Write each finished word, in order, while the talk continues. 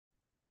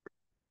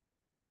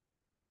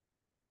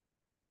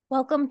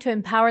Welcome to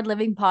Empowered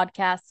Living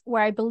Podcast,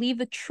 where I believe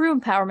the true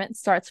empowerment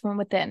starts from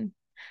within.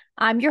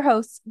 I'm your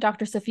host,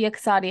 Dr. Sophia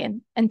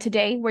Kasadian, and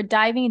today we're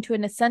diving into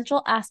an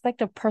essential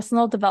aspect of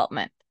personal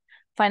development,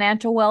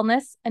 financial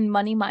wellness, and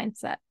money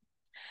mindset.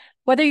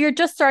 Whether you're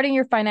just starting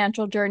your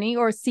financial journey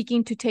or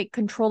seeking to take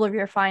control of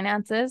your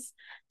finances,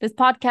 this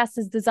podcast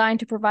is designed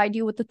to provide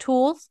you with the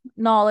tools,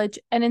 knowledge,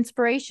 and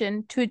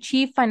inspiration to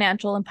achieve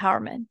financial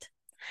empowerment.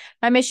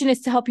 My mission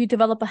is to help you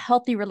develop a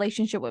healthy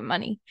relationship with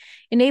money,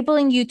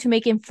 enabling you to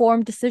make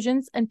informed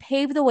decisions and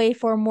pave the way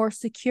for a more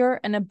secure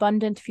and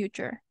abundant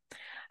future.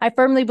 I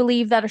firmly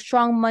believe that a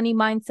strong money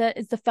mindset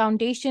is the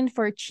foundation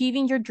for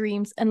achieving your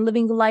dreams and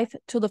living life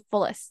to the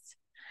fullest.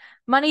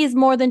 Money is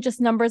more than just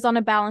numbers on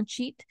a balance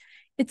sheet.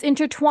 It's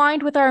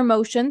intertwined with our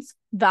emotions,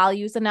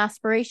 values, and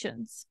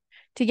aspirations.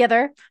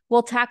 Together,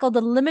 we'll tackle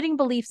the limiting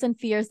beliefs and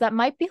fears that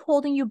might be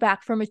holding you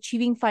back from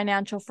achieving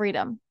financial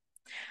freedom.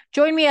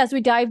 Join me as we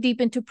dive deep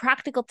into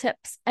practical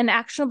tips and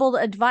actionable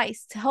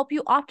advice to help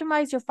you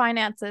optimize your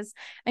finances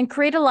and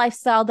create a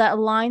lifestyle that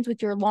aligns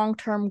with your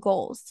long-term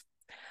goals.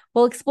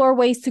 We'll explore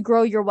ways to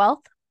grow your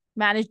wealth,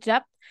 manage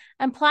debt,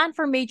 and plan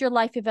for major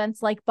life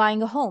events like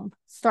buying a home,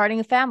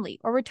 starting a family,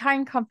 or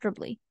retiring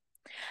comfortably.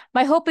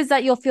 My hope is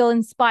that you'll feel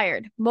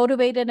inspired,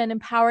 motivated, and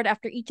empowered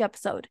after each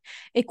episode,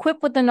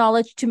 equipped with the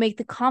knowledge to make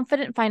the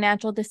confident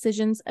financial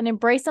decisions and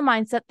embrace a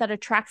mindset that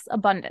attracts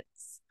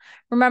abundance.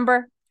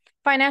 Remember,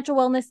 financial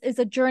wellness is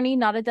a journey,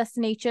 not a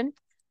destination.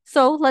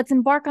 So let's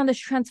embark on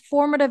this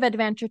transformative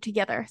adventure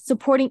together,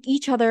 supporting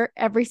each other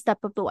every step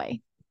of the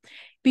way.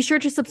 Be sure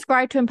to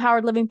subscribe to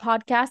Empowered Living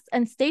Podcast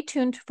and stay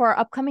tuned for our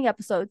upcoming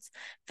episodes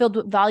filled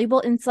with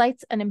valuable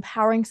insights and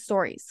empowering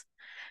stories.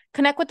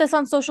 Connect with us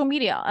on social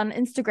media on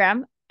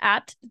Instagram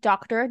at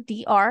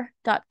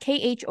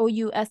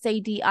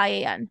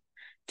dr.khousadIan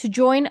to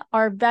join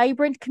our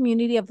vibrant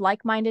community of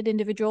like-minded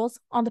individuals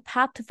on the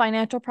path to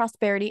financial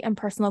prosperity and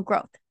personal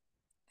growth.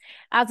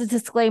 As a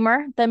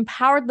disclaimer, the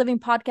Empowered Living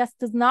Podcast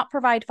does not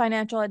provide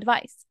financial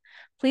advice.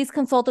 Please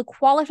consult a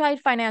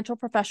qualified financial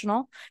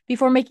professional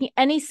before making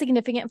any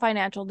significant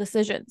financial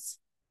decisions.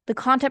 The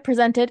content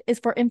presented is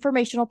for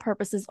informational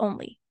purposes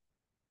only.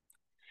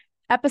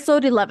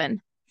 Episode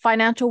 11,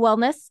 Financial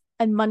Wellness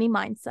and Money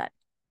Mindset.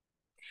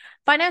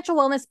 Financial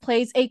wellness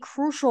plays a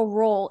crucial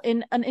role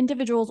in an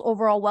individual's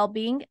overall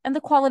well-being and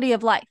the quality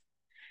of life.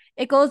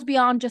 It goes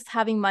beyond just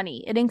having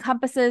money. It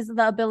encompasses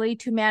the ability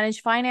to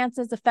manage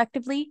finances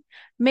effectively,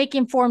 make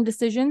informed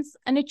decisions,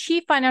 and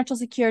achieve financial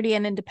security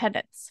and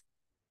independence.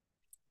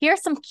 Here are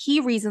some key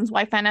reasons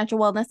why financial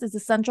wellness is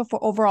essential for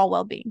overall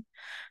well-being.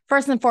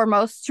 First and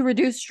foremost, to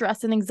reduce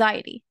stress and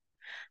anxiety.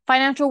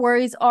 Financial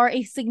worries are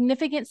a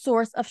significant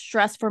source of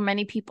stress for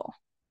many people.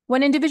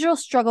 When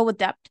individuals struggle with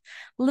debt,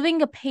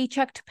 living a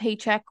paycheck to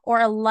paycheck, or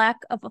a lack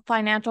of a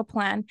financial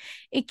plan,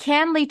 it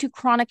can lead to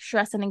chronic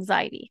stress and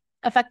anxiety,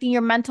 affecting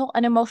your mental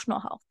and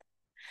emotional health.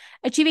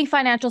 Achieving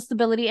financial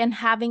stability and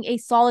having a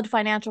solid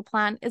financial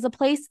plan is a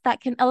place that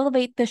can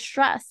elevate the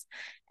stress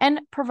and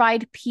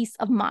provide peace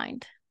of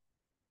mind.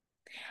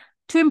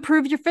 To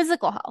improve your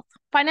physical health,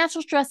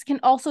 financial stress can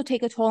also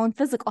take a toll on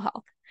physical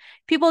health.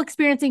 People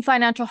experiencing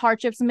financial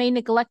hardships may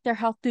neglect their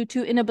health due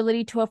to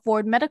inability to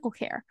afford medical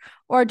care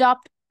or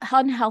adopt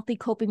unhealthy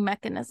coping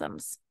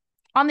mechanisms.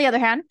 On the other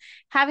hand,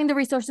 having the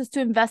resources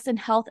to invest in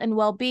health and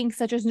well-being,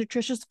 such as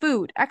nutritious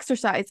food,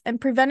 exercise, and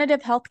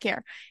preventative health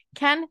care,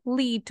 can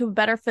lead to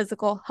better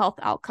physical health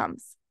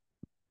outcomes.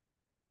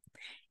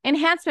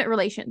 Enhancement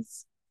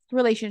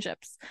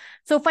relationships.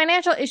 So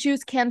financial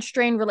issues can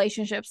strain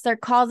relationships. They're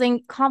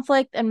causing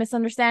conflict and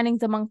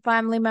misunderstandings among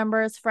family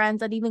members,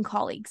 friends, and even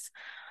colleagues.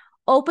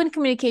 Open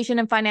communication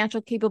and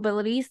financial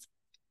capabilities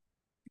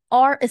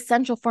are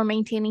essential for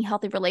maintaining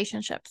healthy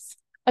relationships.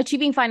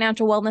 Achieving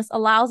financial wellness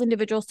allows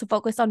individuals to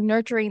focus on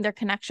nurturing their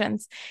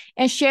connections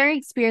and sharing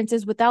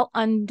experiences without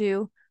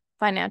undue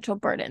financial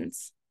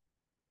burdens.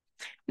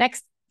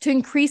 Next, to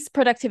increase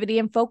productivity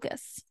and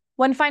focus.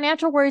 When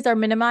financial worries are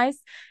minimized,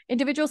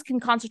 individuals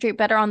can concentrate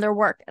better on their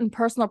work and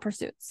personal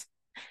pursuits.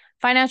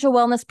 Financial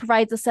wellness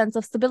provides a sense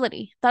of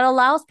stability that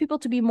allows people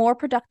to be more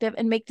productive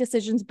and make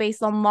decisions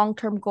based on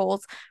long-term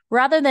goals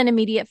rather than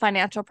immediate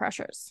financial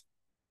pressures.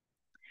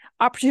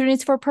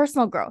 Opportunities for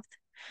personal growth.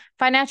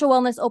 Financial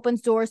wellness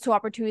opens doors to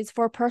opportunities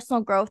for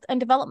personal growth and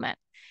development.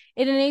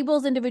 It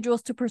enables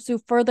individuals to pursue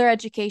further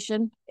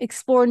education,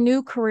 explore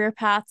new career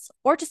paths,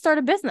 or to start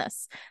a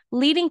business,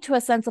 leading to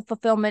a sense of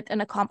fulfillment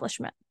and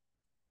accomplishment.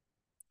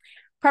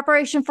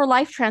 Preparation for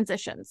life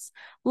transitions.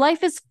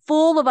 Life is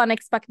full of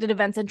unexpected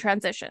events and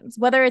transitions,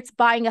 whether it's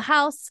buying a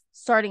house,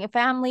 starting a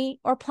family,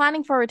 or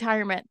planning for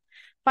retirement.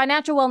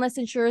 Financial wellness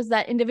ensures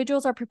that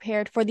individuals are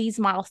prepared for these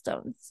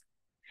milestones.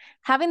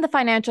 Having the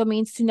financial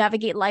means to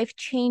navigate life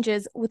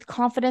changes with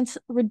confidence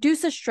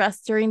reduces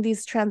stress during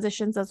these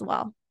transitions as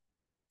well.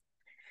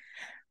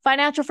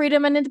 Financial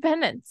freedom and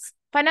independence.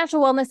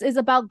 Financial wellness is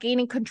about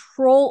gaining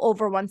control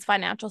over one's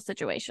financial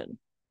situation.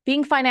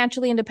 Being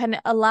financially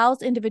independent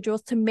allows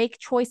individuals to make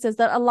choices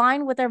that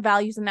align with their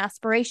values and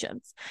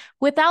aspirations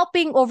without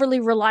being overly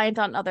reliant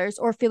on others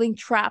or feeling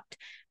trapped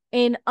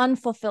in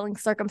unfulfilling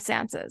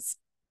circumstances.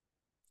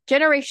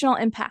 Generational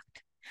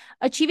impact.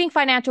 Achieving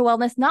financial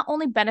wellness not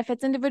only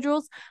benefits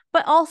individuals,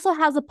 but also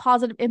has a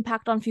positive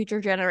impact on future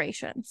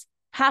generations.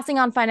 Passing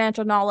on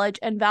financial knowledge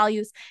and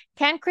values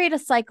can create a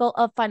cycle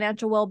of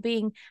financial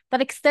well-being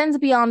that extends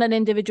beyond an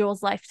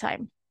individual's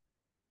lifetime.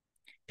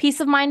 Peace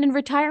of mind in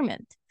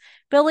retirement.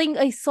 Building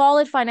a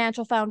solid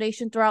financial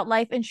foundation throughout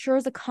life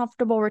ensures a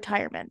comfortable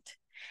retirement.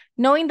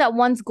 Knowing that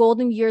one's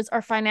golden years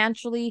are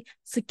financially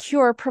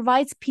secure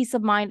provides peace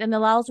of mind and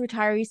allows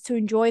retirees to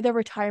enjoy their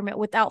retirement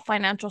without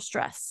financial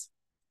stress.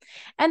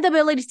 And the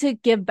ability to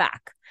give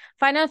back.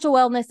 Financial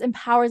wellness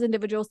empowers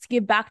individuals to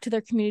give back to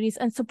their communities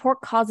and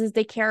support causes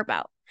they care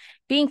about.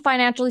 Being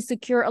financially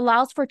secure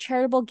allows for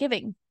charitable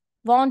giving,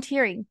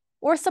 volunteering,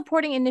 or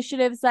supporting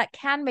initiatives that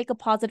can make a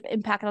positive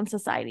impact on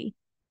society.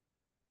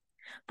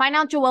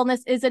 Financial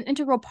wellness is an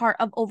integral part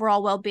of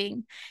overall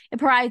well-being. It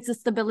provides the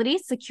stability,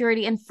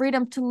 security, and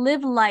freedom to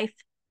live life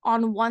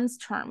on one's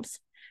terms,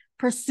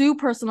 pursue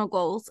personal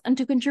goals, and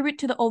to contribute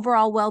to the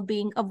overall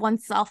well-being of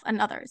oneself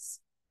and others.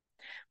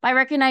 By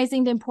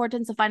recognizing the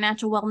importance of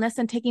financial wellness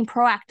and taking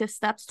proactive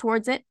steps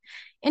towards it,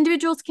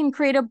 individuals can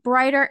create a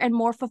brighter and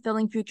more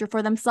fulfilling future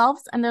for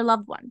themselves and their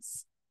loved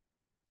ones.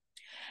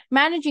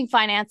 Managing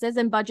finances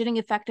and budgeting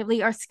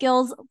effectively are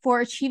skills for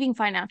achieving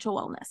financial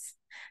wellness.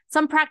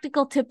 Some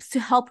practical tips to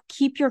help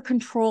keep your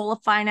control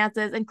of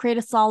finances and create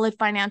a solid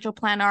financial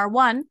plan are: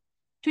 1,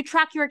 to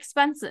track your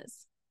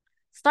expenses.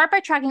 Start by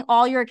tracking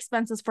all your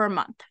expenses for a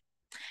month.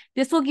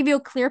 This will give you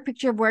a clear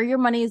picture of where your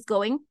money is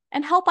going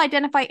and help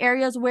identify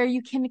areas where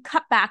you can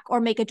cut back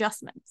or make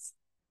adjustments.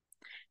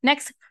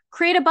 Next,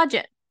 create a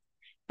budget.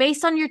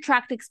 Based on your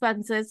tracked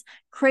expenses,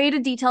 create a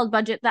detailed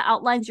budget that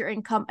outlines your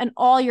income and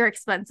all your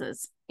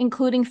expenses,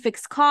 including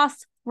fixed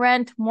costs,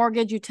 rent,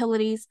 mortgage,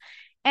 utilities,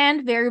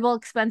 and variable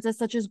expenses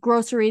such as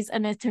groceries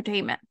and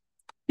entertainment.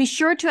 Be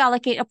sure to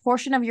allocate a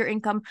portion of your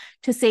income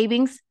to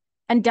savings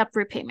and debt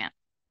repayment.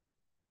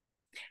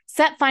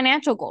 Set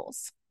financial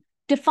goals.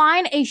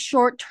 Define a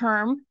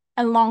short-term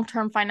and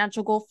long-term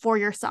financial goal for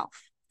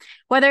yourself.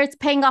 Whether it's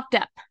paying off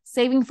debt,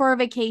 saving for a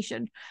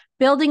vacation,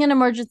 building an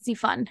emergency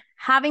fund,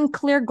 having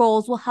clear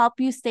goals will help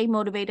you stay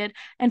motivated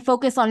and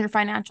focus on your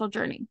financial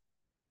journey.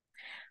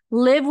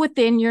 Live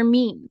within your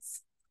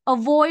means.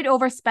 Avoid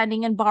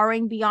overspending and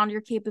borrowing beyond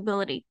your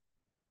capability.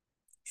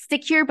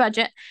 Stick to your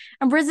budget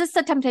and resist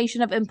the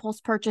temptation of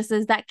impulse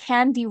purchases that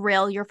can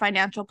derail your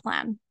financial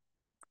plan.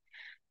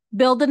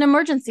 Build an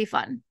emergency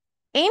fund.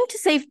 Aim to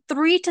save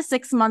 3 to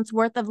 6 months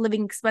worth of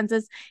living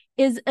expenses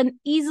is an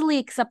easily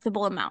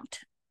acceptable amount.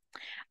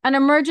 An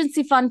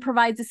emergency fund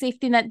provides a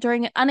safety net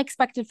during an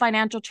unexpected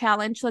financial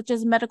challenge, such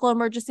as medical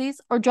emergencies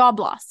or job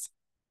loss.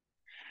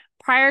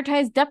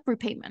 Prioritize debt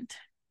repayment.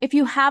 If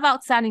you have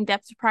outstanding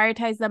debts,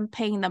 prioritize them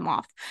paying them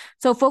off.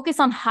 So focus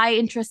on high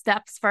interest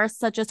debts first,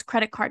 such as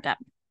credit card debt.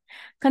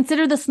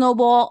 Consider the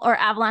snowball or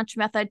avalanche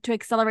method to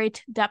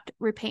accelerate debt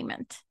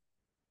repayment.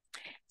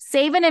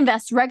 Save and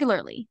invest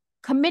regularly.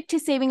 Commit to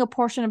saving a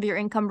portion of your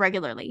income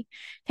regularly.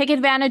 Take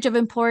advantage of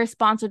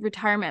employer-sponsored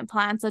retirement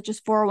plans such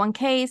as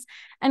 401ks,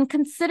 and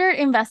consider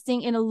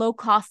investing in a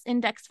low-cost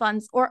index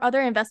funds or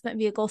other investment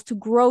vehicles to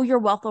grow your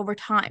wealth over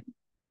time.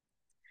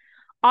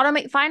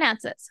 Automate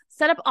finances.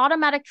 Set up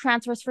automatic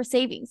transfers for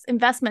savings,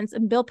 investments,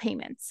 and bill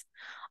payments.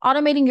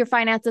 Automating your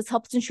finances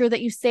helps ensure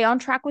that you stay on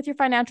track with your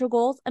financial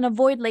goals and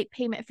avoid late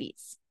payment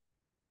fees.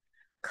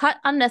 Cut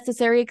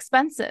unnecessary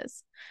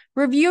expenses.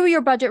 Review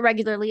your budget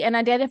regularly and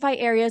identify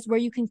areas where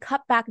you can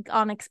cut back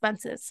on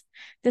expenses.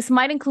 This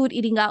might include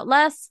eating out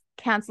less,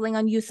 canceling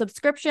unused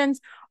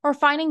subscriptions, or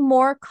finding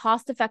more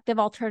cost-effective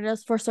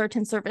alternatives for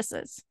certain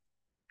services.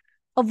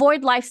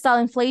 Avoid lifestyle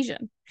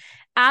inflation.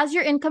 As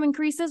your income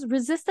increases,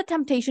 resist the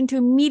temptation to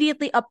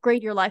immediately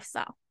upgrade your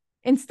lifestyle.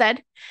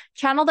 Instead,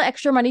 channel the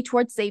extra money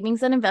towards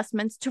savings and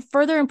investments to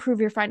further improve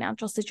your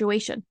financial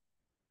situation.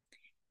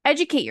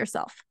 Educate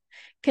yourself.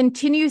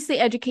 Continuously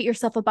educate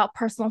yourself about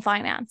personal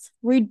finance.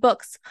 Read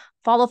books,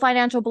 follow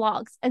financial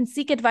blogs, and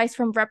seek advice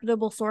from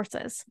reputable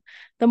sources.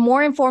 The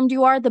more informed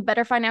you are, the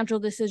better financial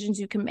decisions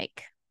you can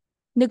make.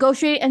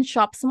 Negotiate and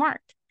shop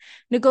smart.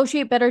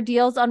 Negotiate better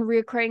deals on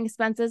recurring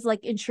expenses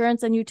like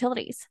insurance and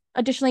utilities.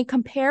 Additionally,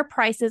 compare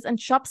prices and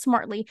shop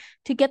smartly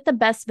to get the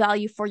best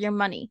value for your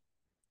money.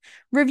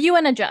 Review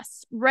and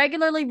adjust.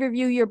 Regularly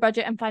review your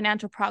budget and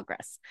financial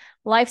progress.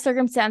 Life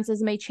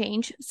circumstances may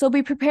change, so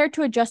be prepared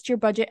to adjust your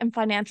budget and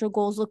financial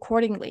goals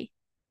accordingly.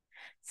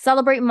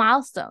 Celebrate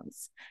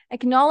milestones.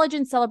 Acknowledge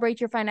and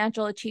celebrate your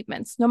financial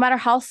achievements, no matter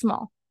how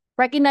small.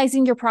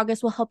 Recognizing your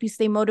progress will help you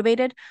stay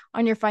motivated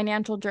on your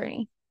financial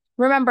journey.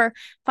 Remember,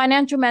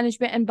 financial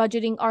management and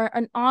budgeting are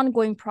an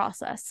ongoing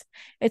process.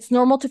 It's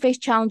normal to face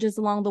challenges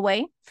along the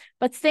way,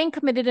 but staying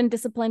committed and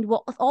disciplined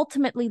will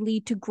ultimately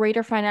lead to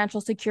greater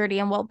financial security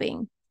and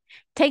well-being.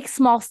 Take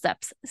small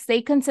steps,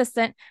 stay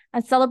consistent,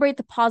 and celebrate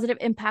the positive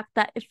impact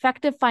that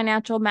effective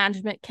financial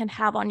management can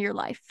have on your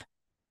life.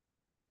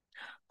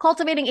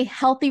 Cultivating a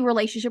healthy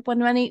relationship with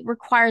money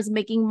requires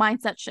making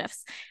mindset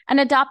shifts and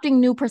adopting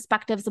new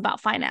perspectives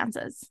about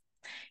finances.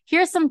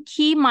 Here are some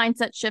key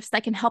mindset shifts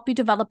that can help you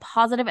develop a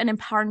positive and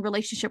empowering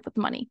relationship with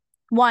money.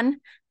 One,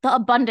 the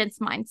abundance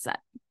mindset.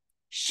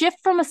 Shift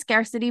from a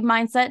scarcity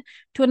mindset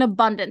to an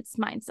abundance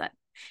mindset.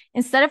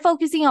 Instead of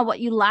focusing on what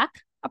you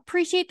lack,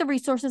 appreciate the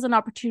resources and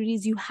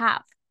opportunities you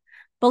have.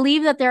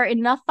 Believe that there are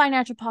enough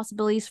financial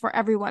possibilities for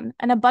everyone,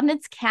 and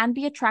abundance can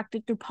be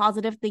attracted through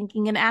positive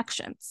thinking and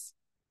actions.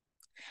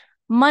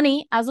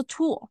 Money as a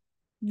tool.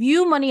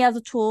 View money as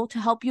a tool to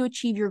help you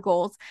achieve your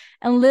goals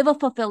and live a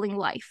fulfilling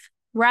life.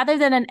 Rather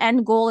than an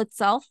end goal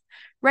itself,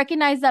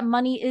 recognize that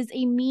money is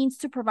a means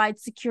to provide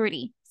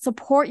security,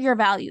 support your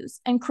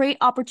values, and create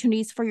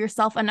opportunities for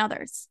yourself and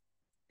others.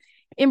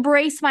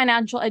 Embrace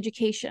financial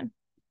education.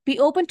 Be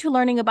open to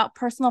learning about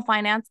personal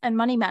finance and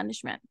money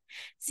management.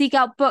 Seek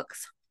out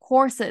books,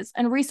 courses,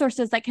 and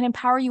resources that can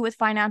empower you with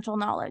financial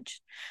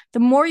knowledge. The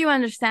more you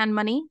understand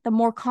money, the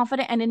more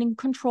confident and in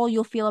control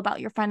you'll feel about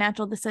your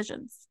financial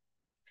decisions.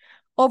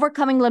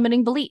 Overcoming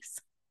limiting beliefs.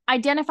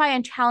 Identify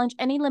and challenge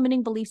any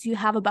limiting beliefs you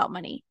have about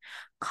money.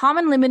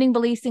 Common limiting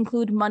beliefs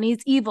include money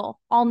is evil,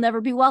 I'll never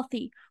be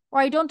wealthy,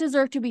 or I don't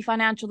deserve to be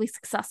financially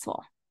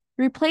successful.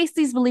 Replace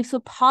these beliefs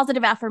with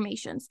positive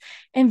affirmations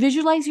and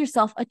visualize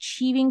yourself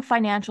achieving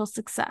financial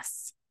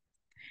success.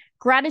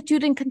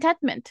 Gratitude and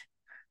contentment.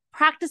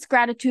 Practice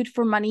gratitude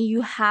for money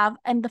you have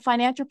and the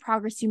financial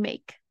progress you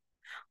make.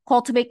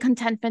 Cultivate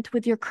contentment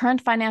with your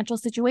current financial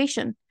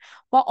situation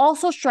while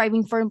also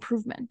striving for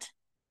improvement.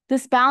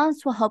 This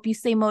balance will help you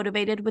stay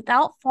motivated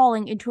without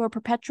falling into a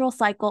perpetual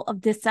cycle of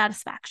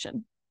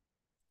dissatisfaction.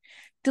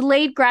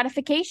 Delayed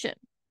gratification.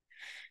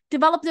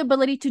 Develop the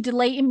ability to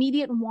delay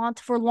immediate want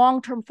for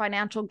long-term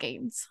financial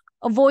gains.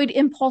 Avoid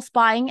impulse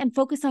buying and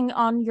focusing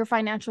on your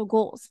financial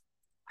goals.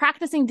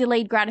 Practicing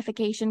delayed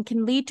gratification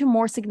can lead to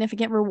more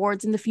significant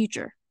rewards in the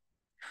future.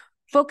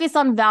 Focus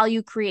on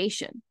value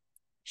creation.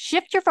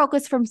 Shift your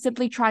focus from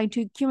simply trying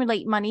to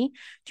accumulate money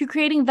to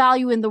creating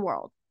value in the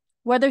world.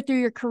 Whether through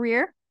your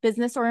career,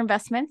 business, or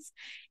investments,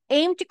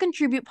 aim to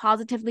contribute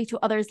positively to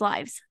others'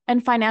 lives,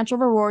 and financial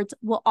rewards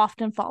will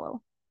often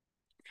follow.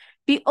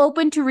 Be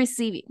open to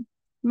receiving.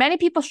 Many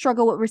people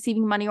struggle with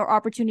receiving money or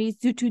opportunities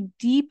due to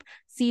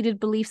deep-seated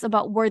beliefs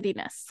about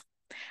worthiness.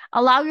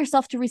 Allow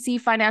yourself to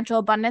receive financial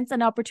abundance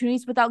and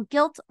opportunities without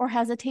guilt or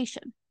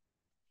hesitation.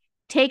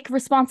 Take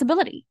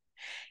responsibility.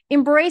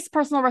 Embrace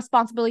personal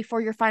responsibility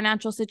for your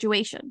financial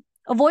situation.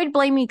 Avoid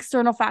blaming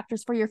external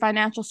factors for your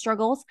financial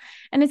struggles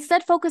and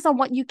instead focus on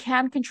what you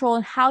can control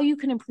and how you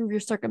can improve your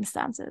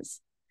circumstances.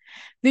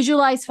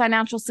 Visualize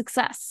financial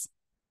success.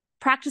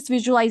 Practice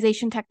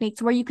visualization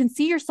techniques where you can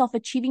see yourself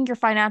achieving your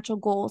financial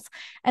goals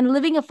and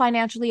living a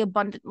financially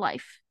abundant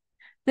life.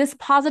 This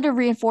positive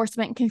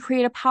reinforcement can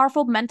create a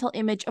powerful mental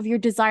image of your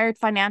desired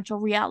financial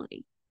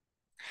reality.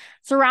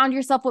 Surround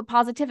yourself with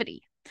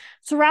positivity.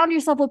 Surround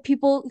yourself with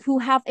people who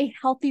have a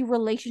healthy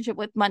relationship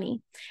with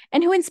money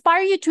and who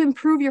inspire you to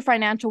improve your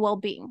financial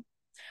well-being.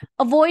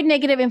 Avoid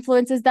negative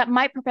influences that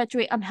might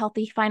perpetuate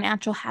unhealthy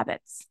financial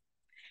habits.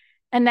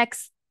 And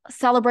next,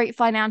 celebrate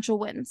financial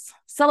wins.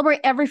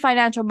 Celebrate every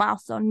financial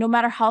milestone, no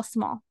matter how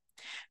small.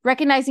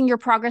 Recognizing your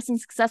progress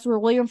and success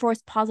will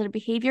reinforce positive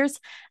behaviors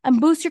and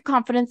boost your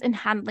confidence in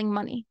handling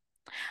money.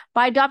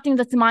 By adopting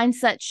this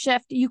mindset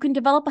shift, you can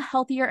develop a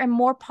healthier and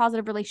more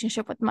positive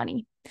relationship with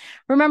money.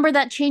 Remember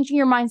that changing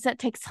your mindset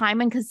takes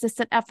time and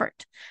consistent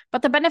effort,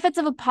 but the benefits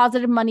of a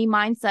positive money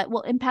mindset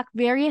will impact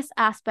various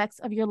aspects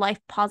of your life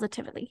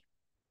positively.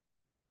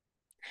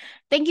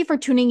 Thank you for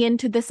tuning in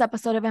to this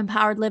episode of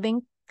Empowered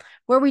Living,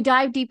 where we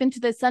dive deep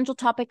into the essential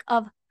topic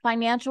of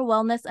financial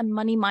wellness and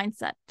money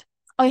mindset.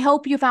 I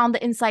hope you found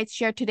the insights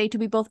shared today to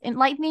be both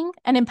enlightening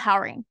and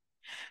empowering.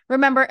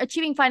 Remember,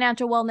 achieving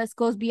financial wellness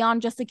goes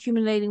beyond just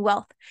accumulating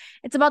wealth.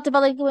 It's about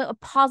developing a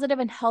positive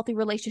and healthy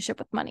relationship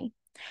with money.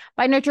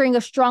 By nurturing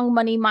a strong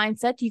money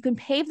mindset, you can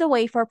pave the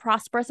way for a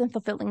prosperous and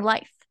fulfilling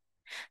life.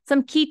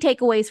 Some key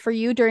takeaways for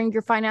you during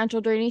your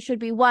financial journey should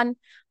be: 1,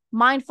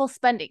 mindful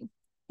spending.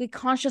 Be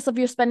conscious of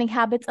your spending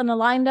habits and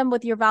align them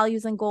with your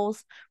values and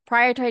goals.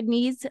 Prioritize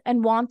needs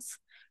and wants,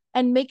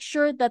 and make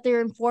sure that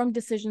they're informed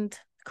decisions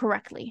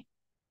correctly.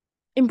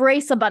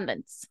 Embrace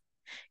abundance.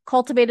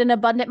 Cultivate an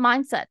abundant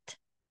mindset,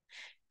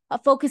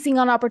 focusing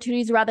on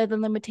opportunities rather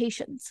than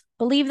limitations.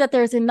 Believe that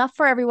there is enough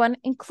for everyone,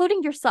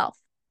 including yourself.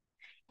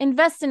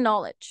 Invest in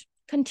knowledge.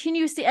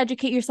 Continuously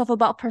educate yourself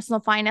about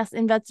personal finance,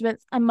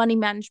 investments, and money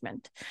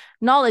management.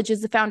 Knowledge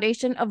is the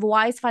foundation of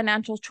wise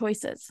financial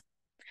choices.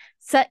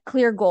 Set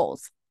clear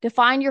goals.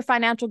 Define your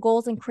financial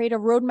goals and create a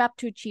roadmap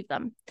to achieve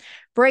them.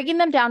 Breaking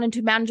them down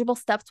into manageable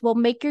steps will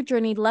make your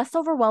journey less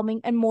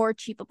overwhelming and more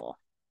achievable.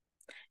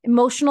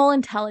 Emotional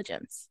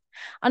intelligence.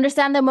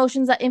 Understand the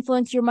emotions that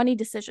influence your money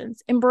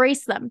decisions.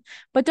 Embrace them,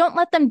 but don't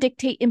let them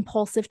dictate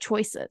impulsive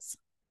choices.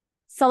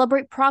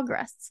 Celebrate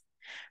progress.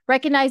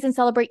 Recognize and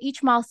celebrate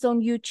each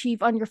milestone you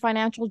achieve on your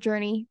financial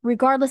journey,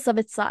 regardless of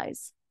its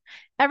size.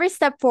 Every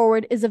step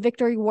forward is a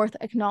victory worth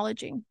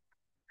acknowledging.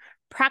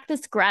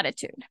 Practice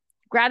gratitude.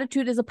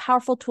 Gratitude is a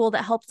powerful tool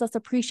that helps us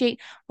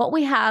appreciate what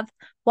we have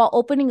while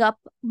opening up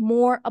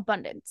more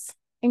abundance.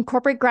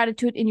 Incorporate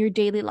gratitude in your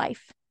daily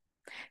life.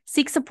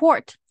 Seek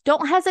support.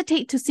 Don't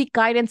hesitate to seek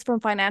guidance from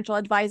financial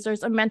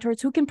advisors and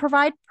mentors who can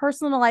provide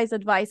personalized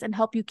advice and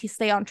help you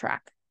stay on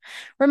track.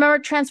 Remember,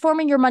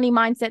 transforming your money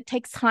mindset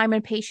takes time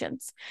and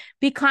patience.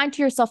 Be kind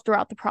to yourself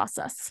throughout the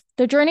process.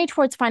 The journey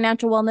towards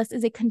financial wellness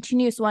is a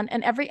continuous one,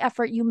 and every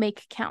effort you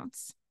make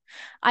counts.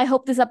 I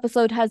hope this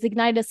episode has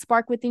ignited a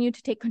spark within you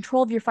to take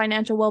control of your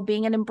financial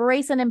well-being and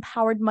embrace an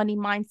empowered money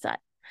mindset.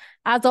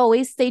 As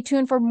always, stay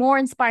tuned for more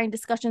inspiring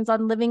discussions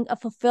on living a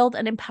fulfilled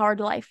and empowered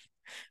life.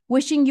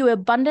 Wishing you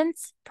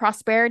abundance,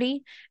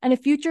 prosperity, and a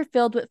future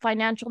filled with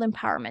financial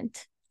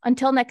empowerment.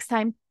 Until next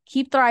time,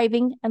 keep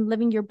thriving and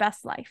living your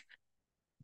best life.